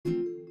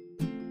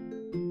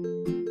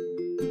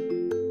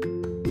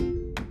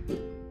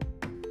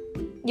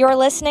You're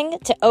listening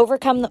to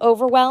Overcome the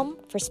Overwhelm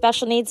for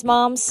Special Needs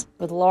Moms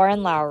with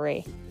Lauren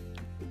Lowry.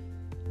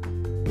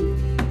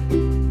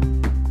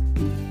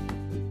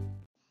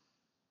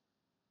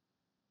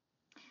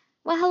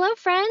 Well, hello,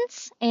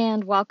 friends,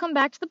 and welcome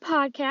back to the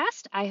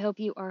podcast. I hope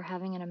you are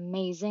having an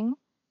amazing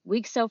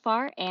week so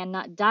far and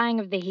not dying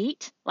of the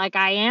heat like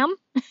I am.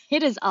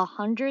 It is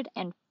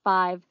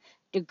 105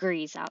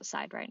 degrees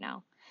outside right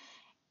now.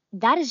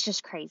 That is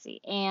just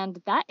crazy,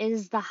 and that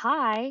is the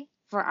high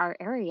for our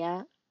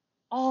area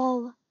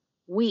all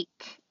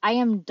week. I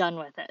am done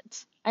with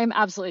it. I am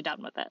absolutely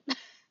done with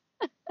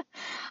it.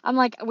 I'm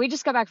like, we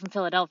just got back from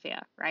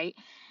Philadelphia, right?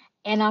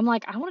 And I'm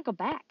like, I want to go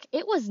back.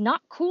 It was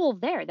not cool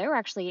there. They were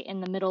actually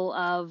in the middle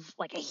of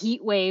like a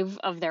heat wave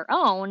of their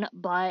own,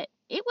 but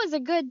it was a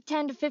good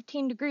 10 to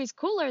 15 degrees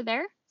cooler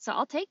there. So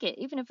I'll take it,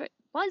 even if it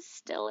was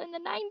still in the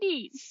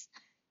 90s.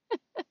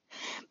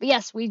 But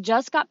yes, we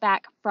just got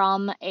back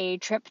from a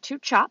trip to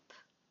CHOP,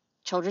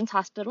 Children's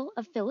Hospital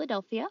of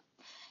Philadelphia.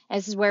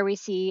 This is where we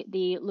see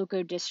the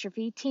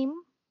leukodystrophy team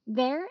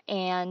there.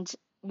 And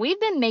we've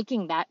been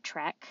making that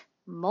trek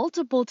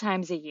multiple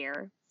times a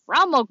year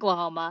from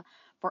Oklahoma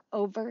for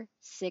over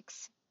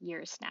 6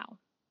 years now.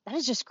 That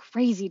is just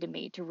crazy to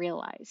me to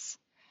realize.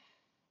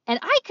 And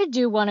I could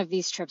do one of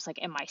these trips like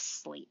in my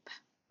sleep,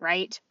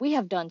 right? We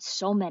have done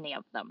so many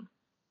of them.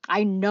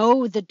 I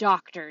know the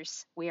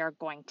doctors we are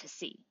going to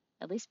see,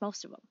 at least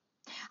most of them.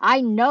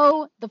 I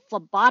know the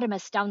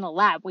phlebotomist down the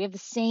lab. We have the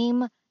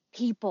same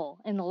people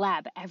in the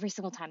lab every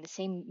single time, the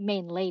same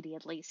main lady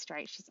at least,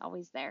 right? She's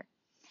always there.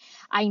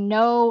 I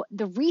know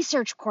the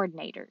research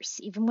coordinators.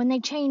 Even when they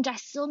change, I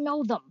still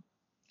know them.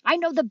 I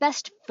know the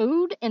best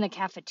food in the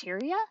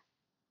cafeteria.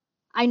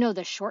 I know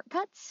the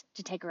shortcuts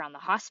to take around the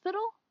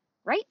hospital,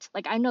 right?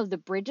 Like I know the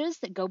bridges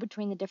that go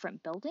between the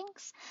different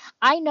buildings.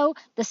 I know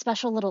the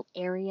special little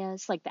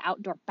areas like the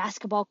outdoor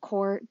basketball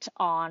court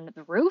on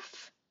the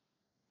roof,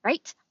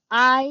 right?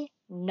 I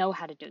know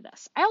how to do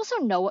this. I also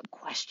know what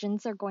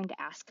questions they're going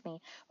to ask me,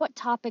 what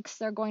topics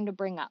they're going to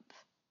bring up.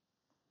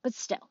 But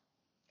still,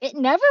 it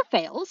never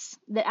fails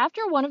that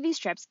after one of these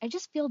trips, I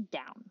just feel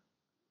down.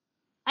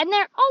 And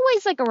they're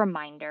always like a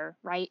reminder,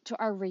 right, to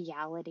our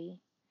reality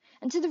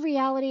and to the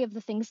reality of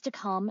the things to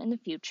come in the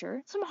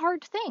future. Some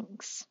hard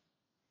things,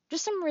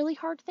 just some really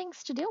hard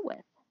things to deal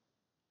with.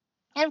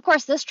 And of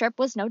course, this trip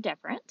was no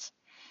different.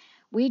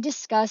 We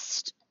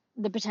discussed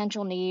the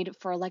potential need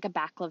for like a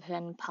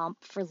baclofen pump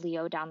for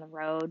Leo down the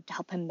road to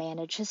help him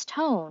manage his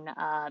tone,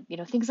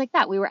 things like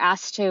that. We were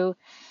asked to,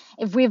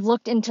 if we've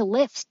looked into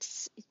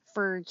lifts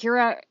for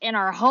Kira in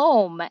our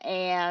home,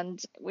 and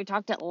we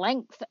talked at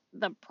length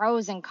the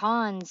pros and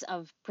cons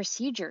of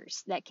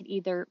procedures that could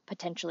either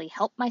potentially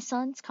help my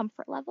son's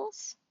comfort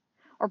levels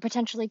or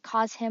potentially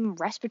cause him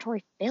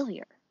respiratory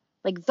failure.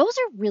 Like those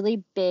are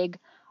really big,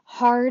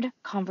 hard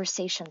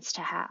conversations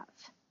to have.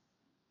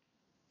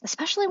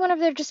 Especially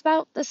whenever they're just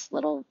about this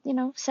little,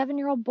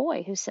 7-year-old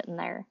boy who's sitting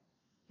there,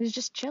 who's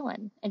just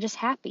chilling and just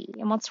happy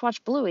and wants to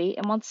watch Bluey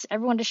and wants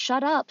everyone to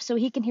shut up so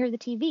he can hear the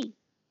TV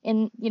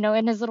in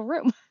his little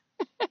room.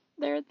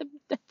 They're at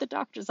the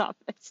doctor's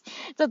office.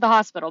 It's at the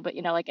hospital, but,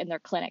 like in their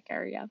clinic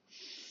area.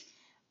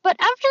 But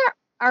after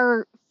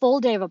our full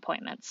day of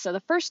appointments, so the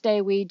first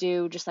day we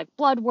do just like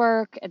blood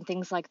work and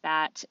things like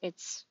that.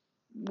 It's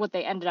what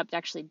they ended up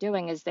actually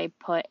doing is they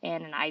put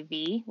in an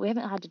IV. We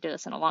haven't had to do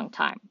this in a long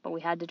time, but we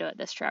had to do it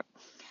this trip.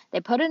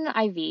 They put in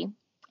an IV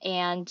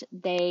and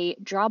they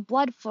draw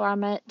blood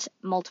from it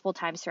multiple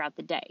times throughout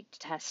the day to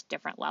test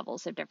different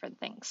levels of different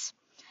things.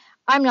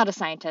 I'm not a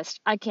scientist.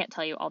 I can't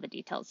tell you all the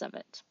details of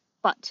it,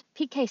 but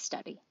PK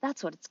study,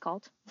 that's what it's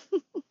called.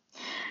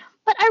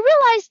 But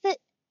I realized that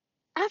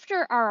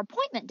after our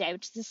appointment day,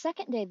 which is the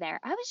second day there,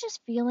 I was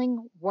just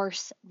feeling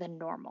worse than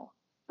normal.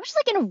 I was just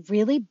like in a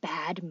really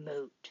bad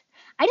mood.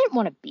 I didn't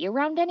want to be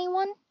around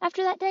anyone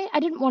after that day.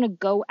 I didn't want to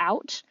go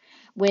out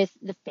with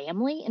the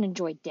family and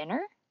enjoy dinner,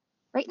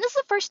 right? And this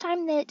is the first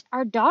time that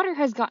our daughter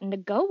has gotten to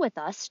go with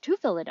us to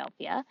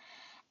Philadelphia.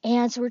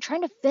 And so we're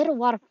trying to fit a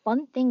lot of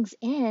fun things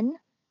in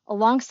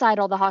alongside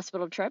all the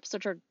hospital trips,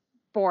 which are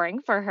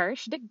boring for her.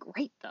 She did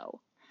great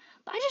though.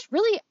 But I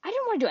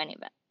didn't want to do any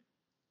of it.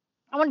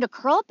 I wanted to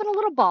curl up in a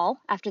little ball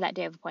after that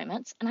day of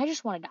appointments, and I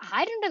just wanted to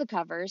hide under the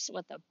covers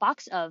with a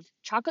box of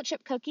chocolate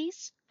chip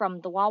cookies from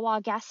the Wawa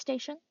gas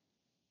station.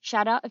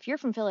 Shout out, if you're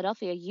from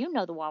Philadelphia, you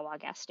know the Wawa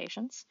gas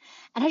stations.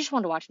 And I just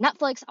wanted to watch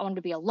Netflix. I wanted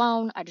to be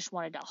alone. I just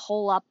wanted to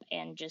hole up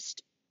and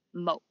just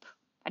mope.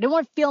 I didn't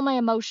want to feel my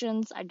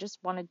emotions. I just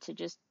wanted to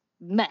just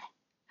meh.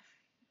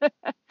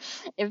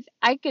 If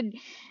I could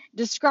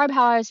describe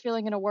how I was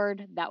feeling in a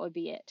word, that would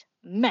be it.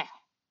 Meh.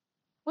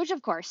 Which,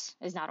 of course,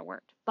 is not a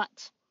word, but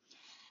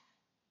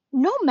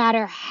no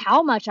matter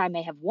how much I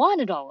may have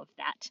wanted all of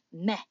that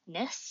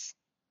mehness,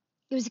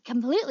 it was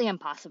completely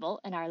impossible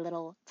in our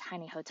little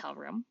tiny hotel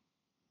room.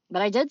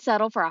 But I did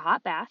settle for a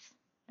hot bath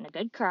and a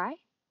good cry.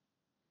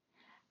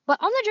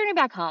 But on the journey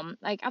back home,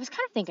 I was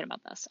kind of thinking about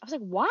this. I was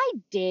like, why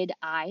did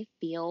I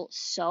feel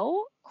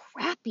so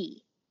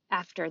crappy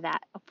after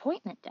that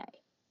appointment day?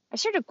 I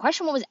started to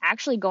question what was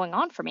actually going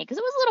on for me because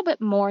it was a little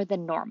bit more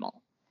than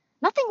normal.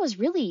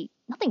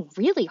 nothing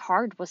really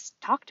hard was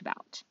talked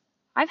about.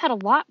 I've had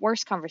a lot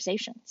worse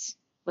conversations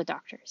with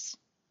doctors.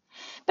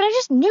 But I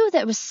just knew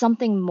that it was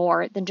something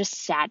more than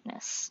just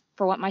sadness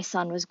for what my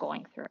son was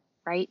going through,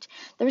 right?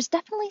 There was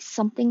definitely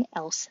something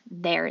else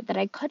there that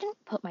I couldn't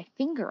put my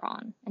finger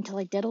on until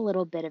I did a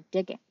little bit of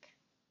digging.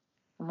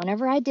 And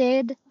whenever I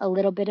did a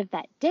little bit of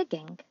that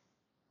digging,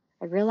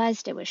 I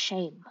realized it was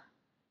shame.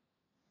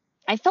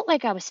 I felt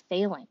like I was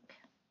failing.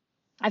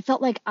 I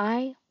felt like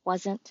I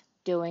wasn't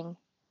doing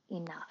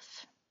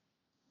enough.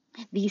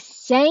 The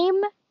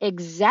same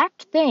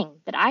exact thing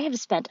that I have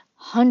spent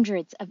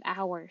hundreds of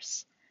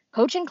hours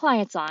coaching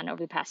clients on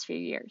over the past few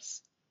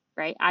years,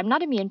 right? I'm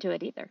not immune to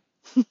it either.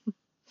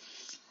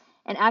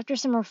 And after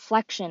some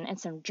reflection and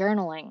some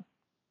journaling,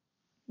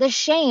 the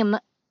shame,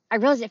 I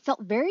realized it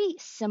felt very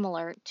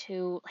similar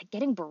to like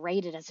getting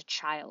berated as a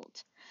child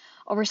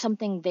over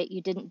something that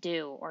you didn't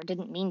do or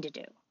didn't mean to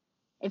do.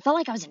 It felt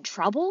like I was in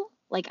trouble,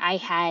 like I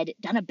had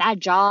done a bad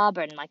job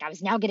and like I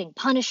was now getting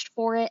punished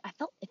for it. It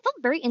felt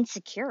very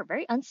insecure,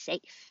 very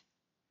unsafe.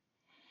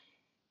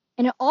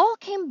 And it all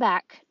came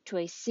back to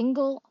a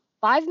single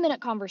 5-minute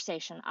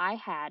conversation I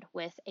had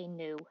with a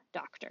new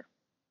doctor.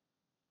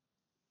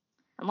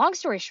 And long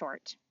story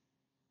short,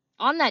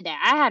 on that day,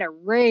 I had a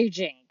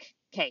raging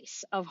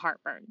case of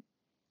heartburn.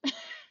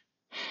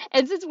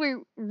 And since we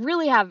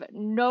really have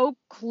no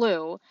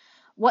clue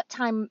what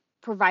time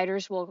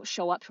providers will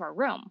show up to our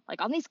room,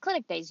 like on these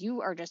clinic days,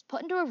 you are just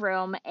put into a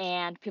room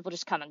and people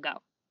just come and go.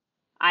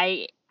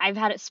 I've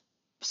had it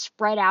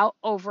spread out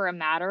over a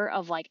matter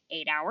of like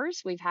 8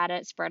 hours. We've had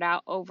it spread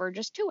out over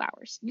just 2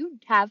 hours. You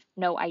have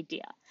no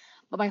idea.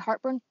 But my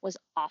heartburn was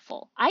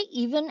awful. I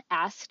even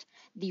asked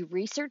the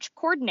research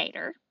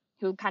coordinator,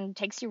 who kind of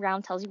takes you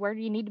around, tells you where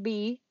you need to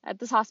be at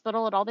this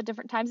hospital at all the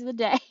different times of the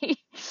day.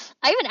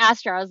 I even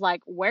asked her, I was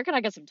like, where can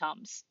I get some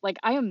Tums? Like,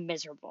 I am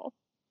miserable.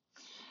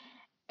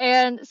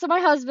 And so my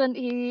husband,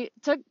 he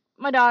took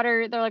my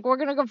daughter. They're like, we're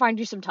going to go find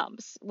you some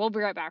Tums. We'll be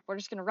right back. We're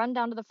just going to run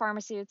down to the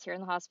pharmacy that's here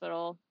in the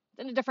hospital.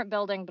 It's in a different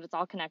building, but it's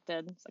all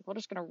connected. It's like, we're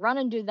just going to run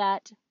and do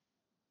that.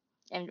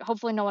 And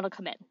hopefully no one will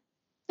come in.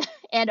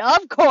 And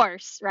of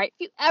course, right,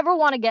 if you ever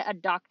want to get a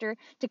doctor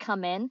to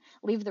come in,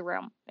 leave the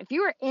room. If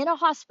you are in a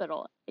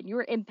hospital and you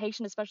are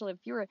inpatient, especially if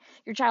your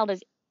child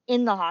is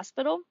in the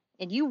hospital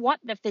and you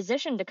want the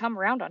physician to come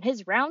around on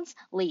his rounds,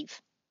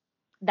 leave.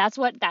 That's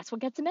what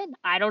gets him in.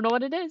 I don't know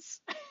what it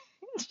is.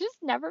 It just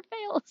never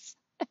fails.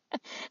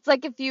 It's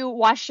like if you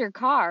wash your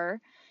car,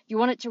 if you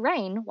want it to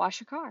rain,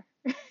 wash your car.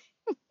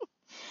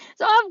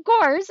 So of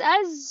course,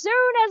 as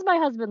soon as my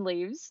husband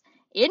leaves,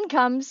 in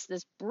comes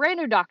this brand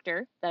new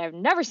doctor that I've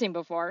never seen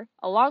before,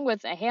 along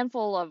with a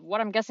handful of what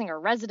I'm guessing are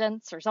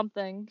residents or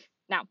something.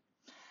 Now,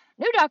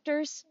 new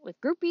doctors with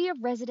groupie of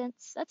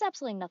residents, that's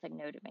absolutely nothing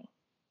new to me.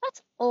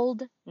 That's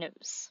old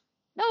news.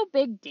 No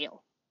big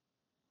deal.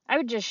 I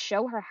would just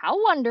show her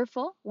how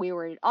wonderful we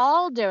were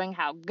all doing,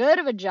 how good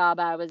of a job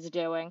I was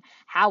doing,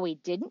 how we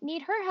didn't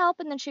need her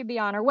help, and then she'd be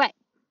on her way.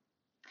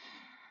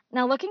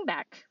 Now, looking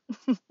back,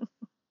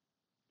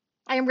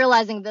 I am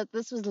realizing that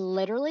this was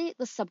literally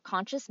the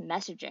subconscious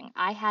messaging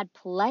I had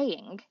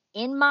playing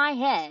in my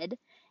head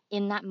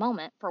in that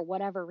moment for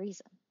whatever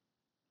reason.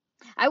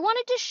 I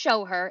wanted to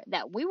show her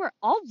that we were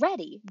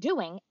already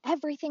doing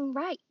everything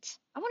right.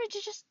 I wanted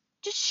to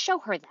just show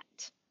her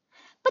that.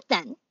 But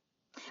then,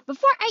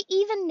 before I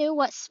even knew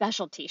what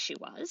specialty she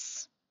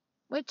was,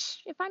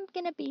 which, if I'm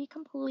going to be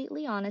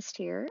completely honest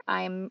here,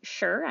 I'm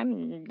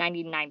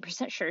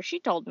 99% sure she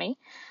told me.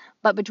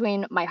 But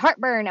between my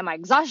heartburn and my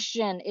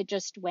exhaustion, it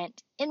just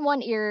went in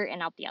one ear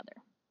and out the other.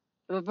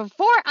 But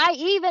before I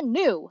even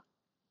knew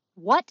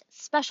what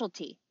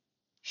specialty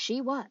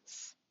she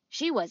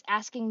was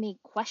asking me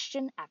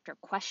question after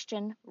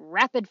question,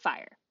 rapid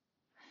fire.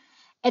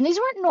 And these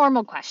weren't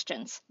normal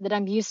questions that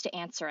I'm used to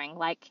answering,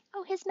 like,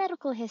 oh, his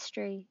medical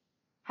history.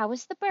 How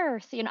was the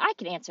birth? I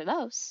can answer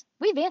those.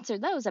 We've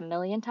answered those a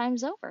million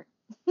times over.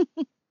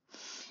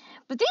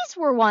 But these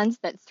were ones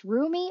that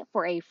threw me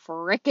for a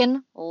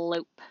frickin'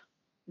 loop.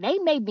 They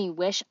made me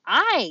wish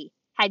I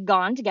had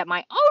gone to get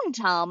my own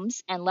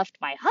Tums and left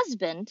my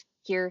husband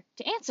here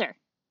to answer.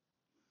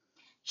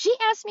 She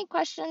asked me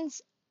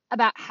questions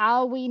about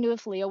how we knew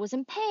if Leo was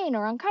in pain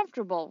or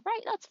uncomfortable.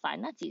 Right, that's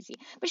fine, that's easy.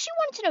 But she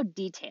wanted to know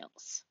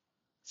details,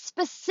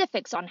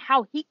 specifics on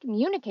how he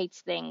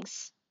communicates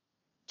things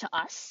to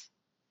us,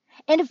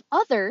 and if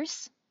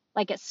others,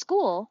 like at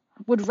school,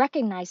 would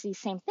recognize these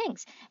same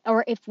things,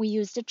 or if we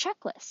used a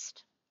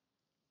checklist.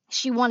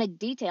 She wanted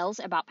details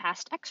about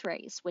past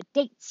x-rays with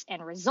dates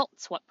and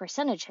results, what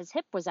percentage his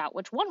hip was out,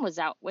 which one was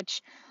out,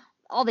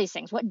 all these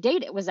things, what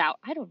date it was out,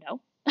 I don't know.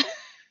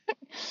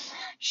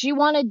 She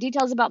wanted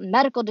details about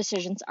medical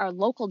decisions our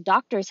local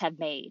doctors have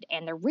made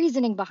and the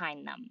reasoning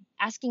behind them,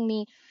 asking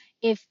me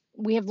if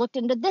we have looked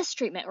into this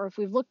treatment or if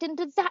we've looked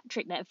into that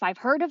treatment, if I've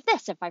heard of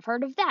this, if I've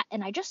heard of that,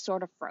 and I just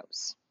sort of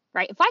froze,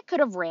 right? If I could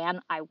have ran,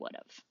 I would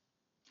have.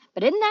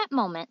 But in that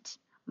moment,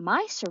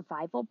 my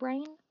survival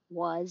brain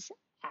was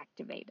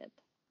activated.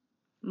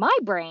 My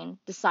brain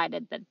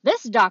decided that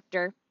this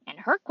doctor and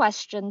her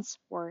questions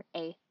were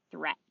a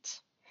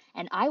threat.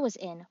 And I was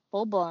in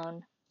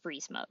full-blown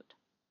freeze mode.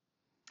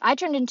 I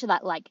turned into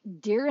that like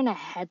deer in the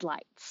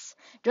headlights,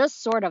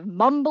 just sort of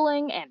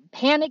mumbling and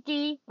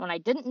panicky when I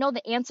didn't know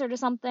the answer to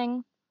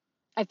something.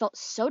 I felt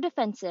so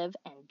defensive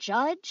and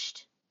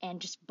judged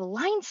and just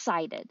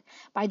blindsided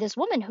by this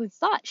woman who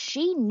thought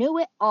she knew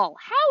it all.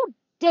 How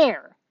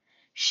dare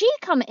she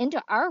come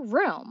into our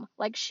room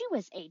like she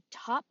was a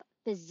top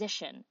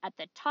physician at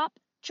the top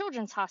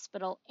children's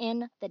hospital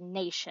in the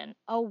nation?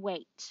 Oh,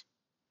 wait,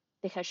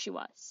 because she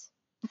was.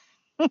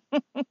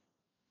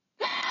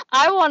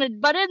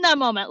 But in that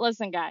moment,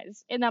 listen,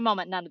 guys, in that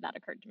moment, none of that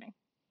occurred to me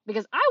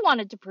because I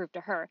wanted to prove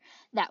to her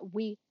that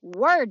we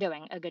were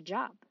doing a good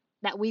job,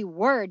 that we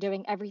were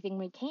doing everything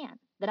we can,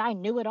 that I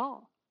knew it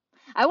all.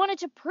 I wanted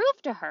to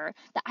prove to her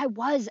that I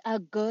was a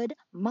good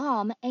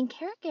mom and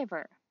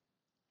caregiver.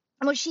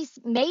 And when she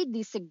made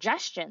these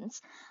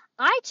suggestions,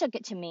 I took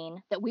it to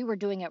mean that we were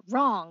doing it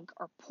wrong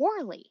or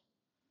poorly.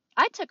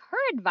 I took her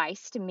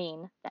advice to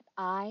mean that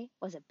I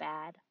was a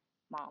bad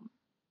mom.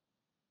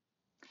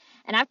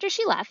 And after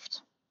she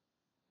left,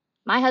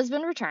 my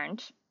husband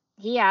returned.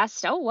 He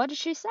asked, "Oh, what did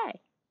she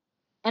say?"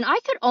 And I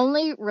could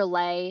only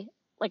relay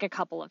like a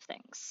couple of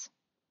things.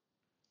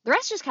 The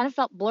rest just kind of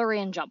felt blurry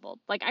and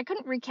jumbled. Like I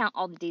couldn't recount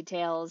all the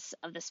details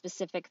of the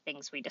specific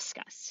things we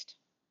discussed.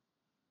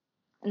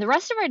 And the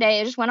rest of our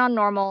day, it just went on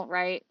normal,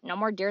 right? No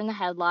more deer in the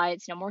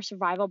headlights, no more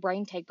survival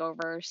brain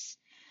takeovers.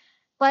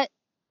 But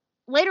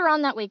later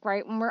on that week,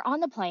 right, when we're on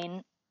the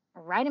plane,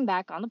 riding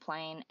back on the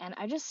plane, and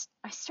I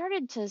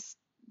started to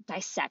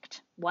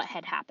dissect what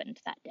had happened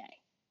that day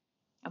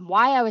and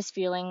why I was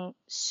feeling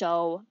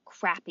so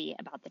crappy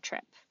about the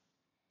trip.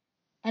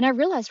 And I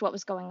realized what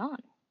was going on.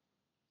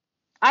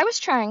 I was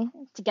trying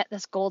to get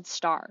this gold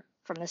star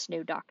from this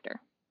new doctor.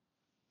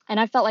 And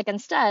I felt like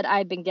instead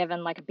I'd been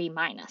given like a B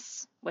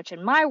minus, which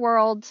in my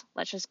world,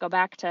 let's just go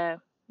back to,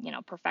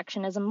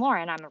 perfectionism lore.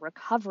 And I'm a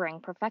recovering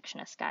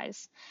perfectionist,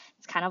 guys.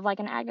 It's kind of like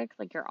an addict,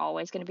 like you're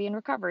always going to be in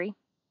recovery,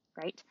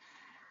 right?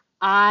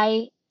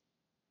 I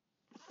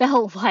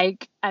felt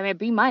like,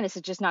 B minus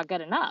is just not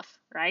good enough,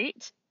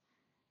 right?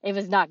 It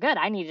was not good.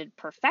 I needed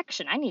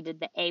perfection. I needed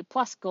the A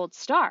plus gold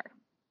star.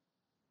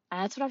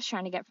 And that's what I was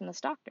trying to get from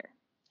this doctor.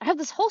 I have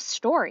this whole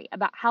story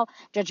about how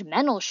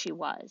judgmental she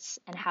was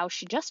and how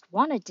she just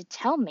wanted to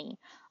tell me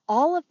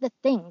all of the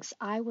things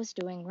I was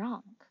doing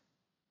wrong.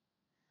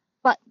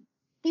 But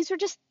these were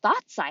just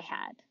thoughts I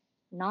had,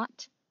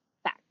 not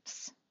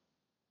facts.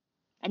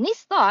 And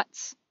these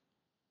thoughts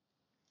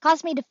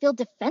caused me to feel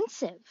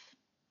defensive.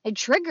 It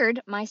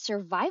triggered my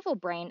survival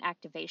brain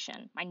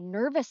activation, my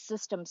nervous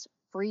system's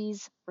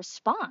freeze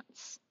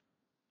response.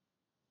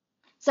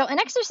 So, an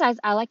exercise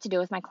I like to do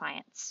with my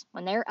clients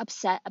when they're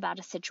upset about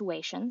a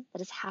situation that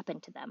has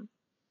happened to them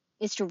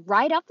is to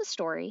write out the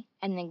story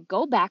and then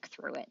go back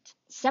through it,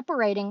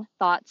 separating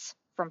thoughts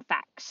from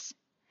facts.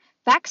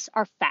 Facts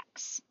are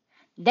facts.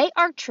 They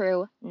are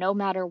true no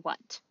matter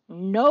what.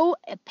 No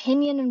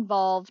opinion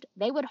involved.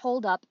 They would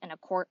hold up in a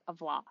court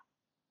of law.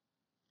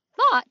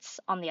 Thoughts,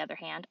 on the other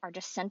hand, are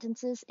just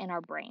sentences in our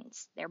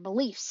brains. They're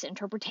beliefs,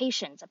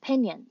 interpretations,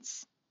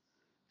 opinions.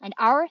 And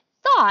our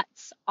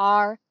thoughts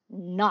are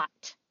not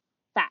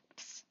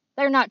facts.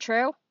 They're not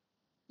true.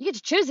 You get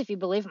to choose if you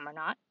believe them or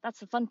not. That's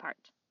the fun part.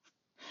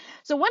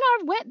 So when I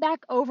went back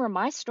over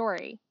my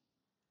story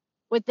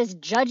with this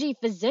judgy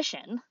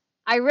physician,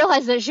 I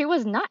realized that she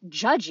was not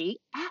judgy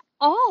at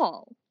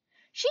all.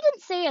 She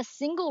didn't say a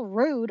single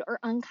rude or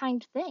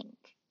unkind thing.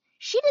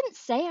 She didn't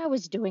say I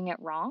was doing it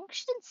wrong.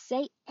 She didn't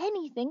say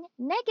anything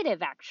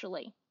negative,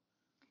 actually.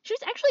 She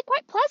was actually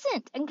quite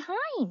pleasant and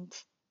kind.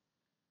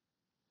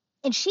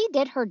 And she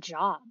did her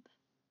job.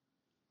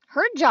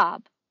 Her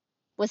job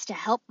was to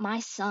help my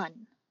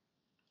son.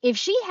 If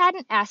she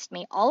hadn't asked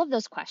me all of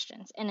those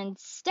questions and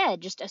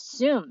instead just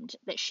assumed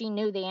that she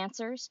knew the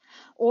answers,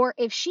 or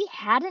if she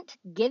hadn't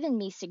given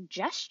me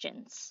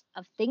suggestions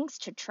of things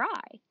to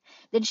try,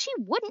 then she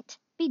wouldn't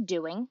be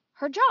doing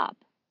her job.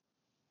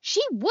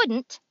 She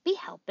wouldn't be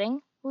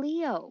helping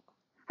Leo.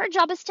 Her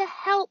job is to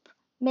help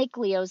make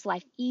Leo's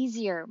life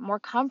easier, more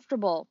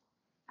comfortable.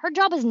 Her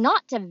job is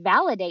not to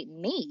validate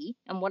me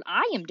and what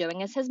I am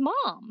doing as his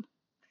mom.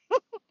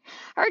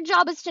 Her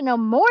job is to know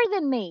more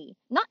than me,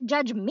 not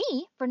judge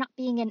me for not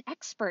being an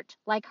expert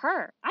like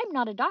her. I'm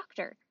not a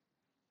doctor.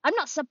 I'm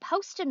not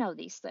supposed to know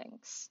these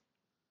things.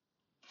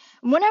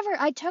 Whenever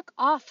I took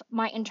off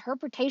my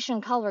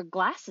interpretation colored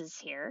glasses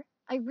here,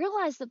 I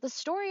realized that the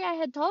story I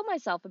had told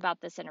myself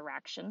about this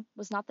interaction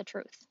was not the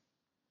truth.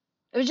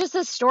 It was just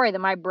a story that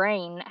my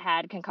brain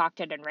had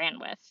concocted and ran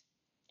with.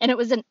 And it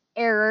was an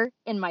error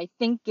in my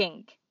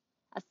thinking,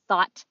 a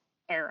thought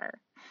error.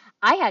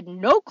 I had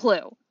no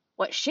clue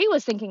what she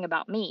was thinking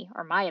about me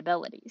or my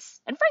abilities.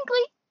 And frankly,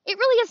 it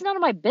really is none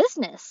of my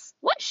business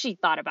what she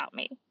thought about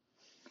me.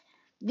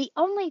 The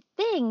only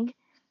thing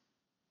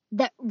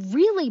that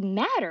really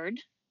mattered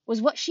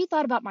was what she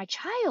thought about my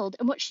child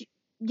and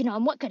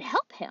and what could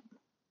help him.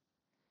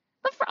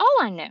 But for all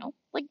I know,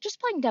 like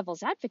just playing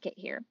devil's advocate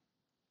here,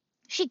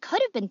 she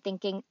could have been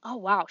thinking, "Oh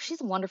wow,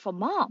 she's a wonderful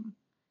mom."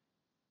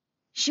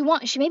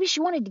 Maybe she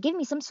wanted to give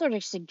me some sort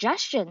of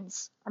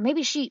suggestions, or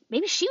maybe she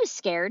was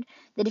scared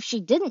that if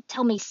she didn't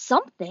tell me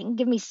something,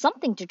 give me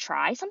something to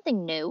try,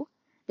 something new,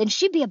 then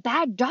she'd be a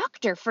bad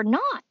doctor for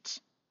not,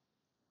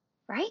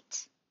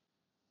 right?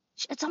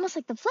 It's almost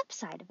like the flip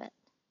side of it.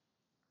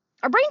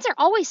 Our brains are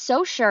always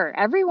so sure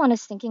everyone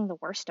is thinking the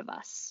worst of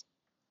us,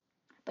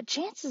 but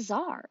chances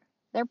are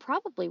they're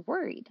probably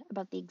worried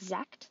about the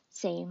exact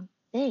same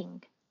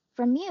thing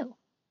from you.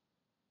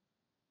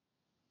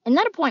 In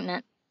that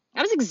appointment,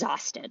 I was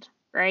exhausted,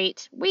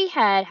 right? We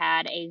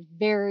had a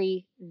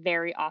very,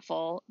 very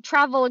awful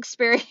travel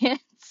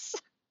experience.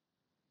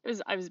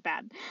 I was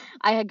bad.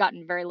 I had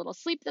gotten very little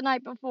sleep the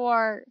night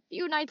before, a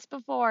few nights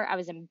before. I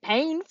was in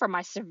pain from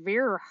my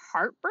severe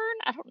heartburn.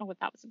 I don't know what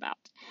that was about.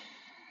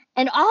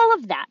 And all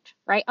of that,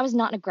 right? I was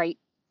not in a great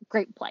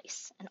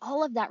place. And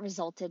all of that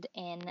resulted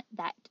in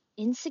that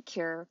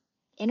insecure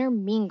inner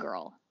mean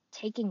girl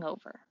taking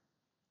over,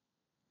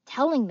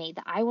 telling me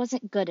that I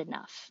wasn't good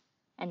enough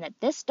and that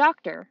this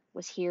doctor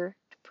was here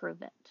to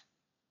prove it.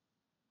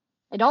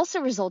 It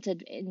also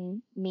resulted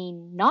in me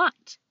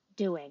not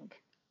doing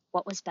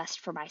what was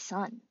best for my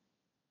son.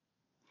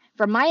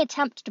 From my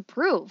attempt to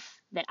prove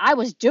that I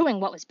was doing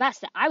what was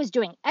best, that I was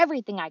doing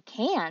everything I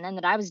can, and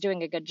that I was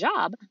doing a good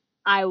job,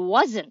 I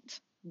wasn't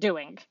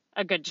doing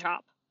a good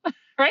job,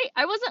 right?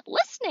 I wasn't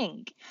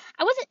listening.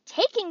 I wasn't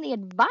taking the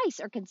advice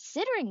or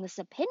considering this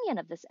opinion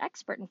of this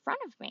expert in front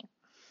of me.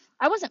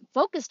 I wasn't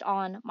focused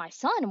on my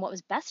son and what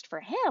was best for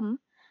him.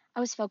 I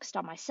was focused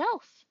on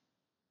myself.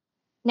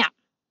 Now,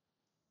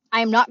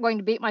 I am not going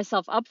to beat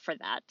myself up for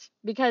that,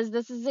 because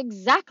this is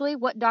exactly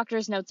what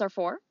doctor's notes are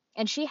for.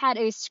 And she had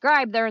a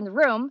scribe there in the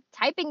room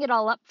typing it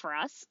all up for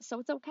us, so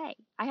it's okay.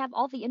 I have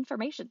all the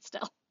information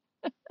still.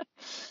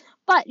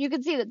 But you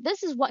can see that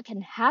this is what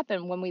can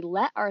happen when we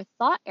let our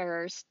thought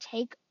errors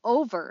take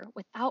over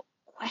without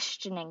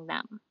questioning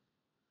them.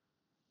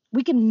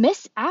 We can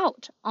miss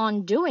out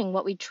on doing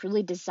what we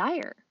truly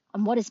desire,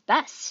 on what is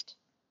best.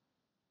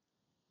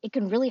 It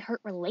can really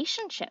hurt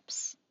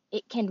relationships.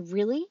 It can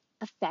really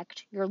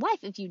affect your life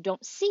if you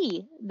don't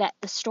see that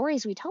the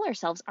stories we tell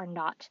ourselves are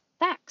not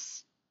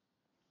facts.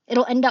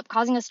 It'll end up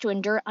causing us to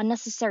endure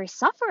unnecessary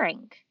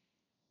suffering,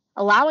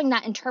 allowing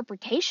that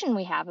interpretation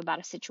we have about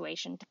a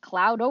situation to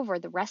cloud over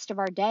the rest of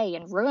our day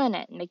and ruin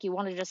it and make you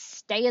want to just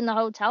stay in the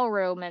hotel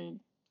room and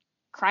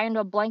cry into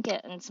a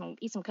blanket and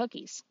eat some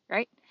cookies,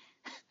 right?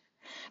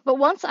 But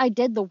once I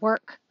did the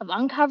work of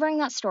uncovering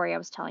that story I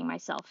was telling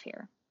myself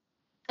here,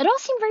 it all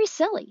seemed very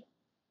silly.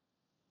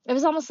 It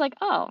was almost like,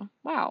 oh,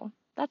 wow,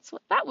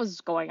 that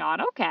was going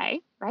on. Okay,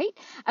 right?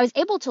 I was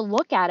able to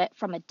look at it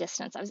from a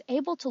distance. I was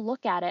able to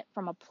look at it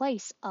from a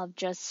place of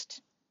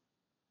just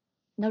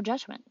no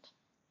judgment.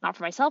 Not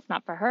for myself,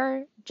 not for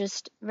her,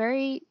 just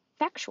very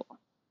factual,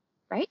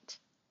 right?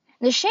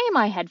 The shame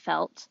I had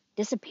felt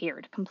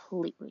disappeared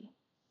completely.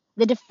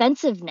 The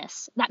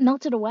defensiveness, that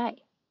melted away.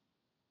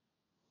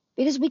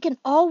 Because we can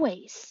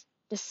always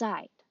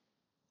decide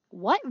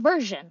what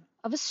version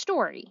of a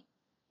story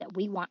that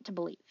we want to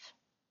believe.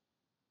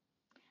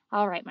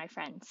 All right, my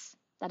friends,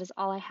 that is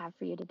all I have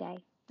for you today.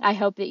 I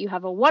hope that you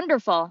have a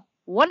wonderful,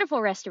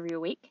 wonderful rest of your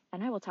week,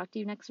 and I will talk to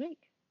you next week.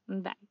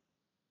 Bye.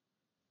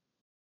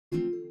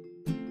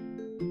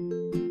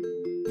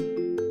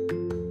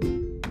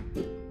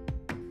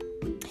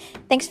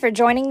 Thanks for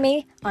joining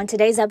me on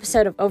today's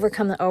episode of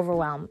Overcome the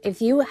Overwhelm. If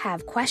you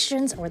have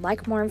questions or would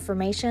like more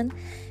information,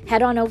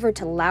 head on over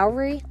to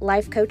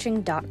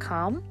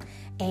LowryLifeCoaching.com,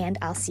 and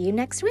I'll see you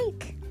next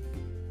week.